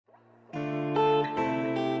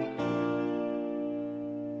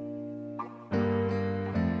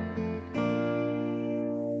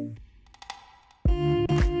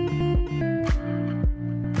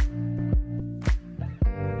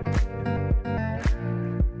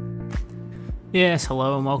Yes,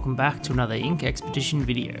 hello and welcome back to another ink expedition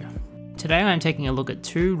video. Today I am taking a look at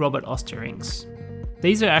two Robert Oster inks.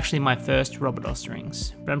 These are actually my first Robert Oster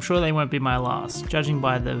inks, but I'm sure they won't be my last, judging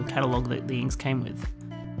by the catalogue that the inks came with.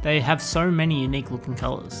 They have so many unique looking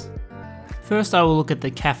colours. First I will look at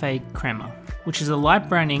the Caffe Crema, which is a light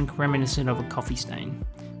brown ink reminiscent of a coffee stain.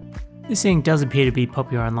 This ink does appear to be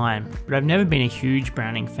popular online, but I've never been a huge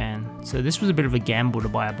brown ink fan, so this was a bit of a gamble to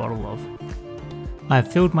buy a bottle of. I have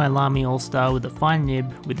filled my Lamy All-Star with a fine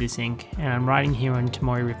nib with this ink, and I'm writing here on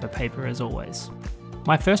Tomoe Ripper paper as always.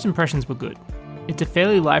 My first impressions were good. It's a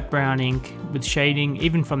fairly light brown ink with shading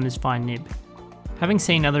even from this fine nib. Having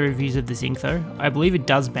seen other reviews of this ink though, I believe it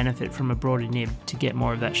does benefit from a broader nib to get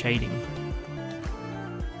more of that shading.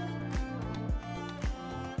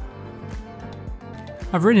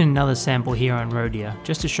 I've written another sample here on Rhodia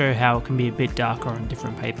just to show how it can be a bit darker on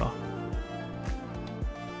different paper.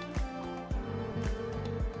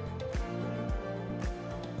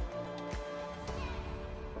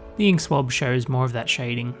 The ink swab shows more of that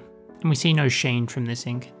shading, and we see no sheen from this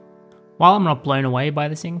ink. While I'm not blown away by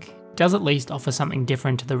this ink, it does at least offer something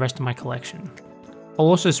different to the rest of my collection. I'll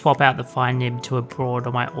also swap out the fine nib to a broad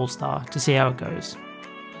on my All-Star to see how it goes.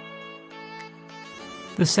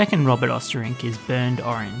 The second Robert Oster ink is Burned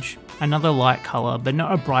Orange, another light colour but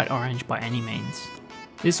not a bright orange by any means.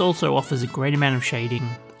 This also offers a great amount of shading,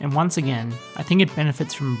 and once again, I think it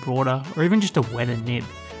benefits from a broader or even just a wetter nib.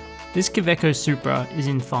 This Kaweco Supra is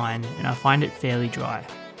in fine and I find it fairly dry.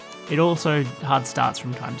 It also hard starts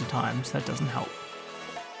from time to time, so that doesn't help.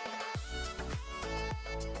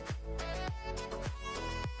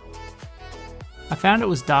 I found it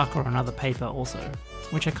was darker on other paper also,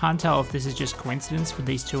 which I can't tell if this is just coincidence with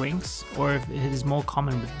these two inks or if it is more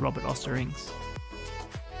common with Robert Oster inks.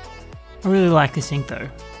 I really like this ink though.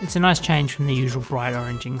 It's a nice change from the usual bright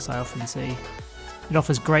orange inks I often see. It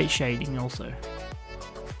offers great shading also.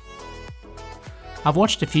 I've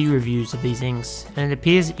watched a few reviews of these inks, and it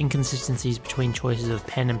appears inconsistencies between choices of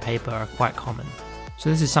pen and paper are quite common,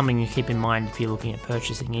 so this is something to keep in mind if you're looking at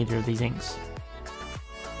purchasing either of these inks.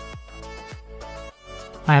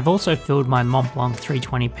 I have also filled my Mont Blanc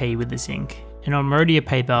 320p with this ink, and on Rhodia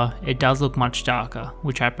paper it does look much darker,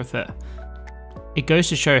 which I prefer. It goes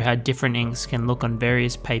to show how different inks can look on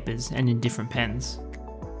various papers and in different pens.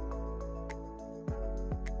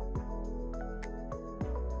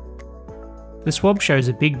 The swab shows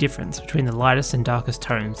a big difference between the lightest and darkest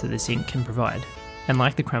tones that this ink can provide, and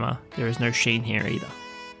like the Crema, there is no sheen here either.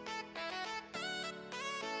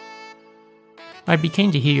 I'd be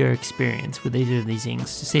keen to hear your experience with either of these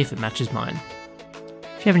inks to see if it matches mine.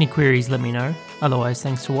 If you have any queries, let me know. Otherwise,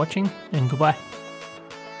 thanks for watching, and goodbye.